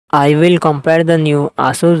I will compare the new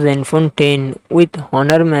Asus Zenfone 10 with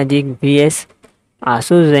Honor Magic vs.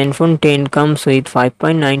 Asus Zenfone 10 comes with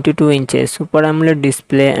 5.92 inches Super AMOLED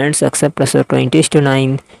display and success ratio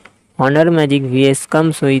 20:9. Honor Magic vs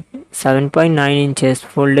comes with 7.9 inches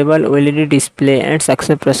foldable OLED display and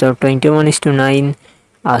success ratio 21:9.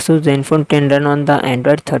 Asus Zenfone 10 run on the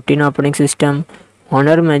Android 13 operating system.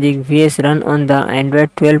 Honor Magic vs run on the Android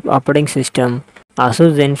 12 operating system.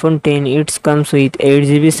 Asus Zenfone 10 it comes with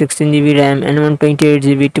 8GB, 16GB RAM and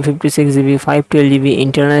 128GB, 256GB, 512GB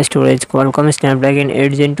internal storage, Qualcomm Snapdragon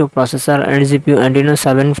 8 Gen 2 processor and GPU Adreno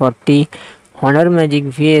 740. Honor Magic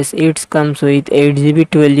vs it comes with 8GB,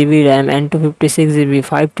 12GB RAM and 256GB,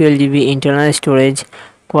 512GB internal storage,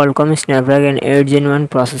 Qualcomm Snapdragon 8 Gen 1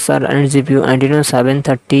 processor and GPU Adreno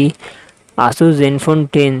 730. Asus Zenfone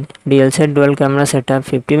 10 real set dual camera setup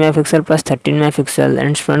 50 MP plus 13 MP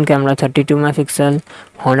and front camera 32 MP.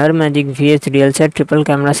 Honor Magic vs real set triple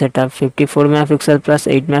camera setup 54 MP plus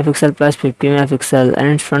 8 MP plus 50 MP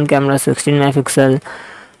and front camera 16 MP.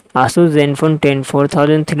 Asus Zenfone 10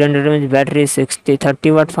 4300 mAh battery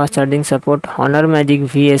 30 watt fast charging support. Honor Magic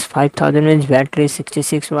vs 5000 mAh battery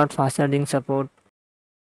 66 watt fast charging support.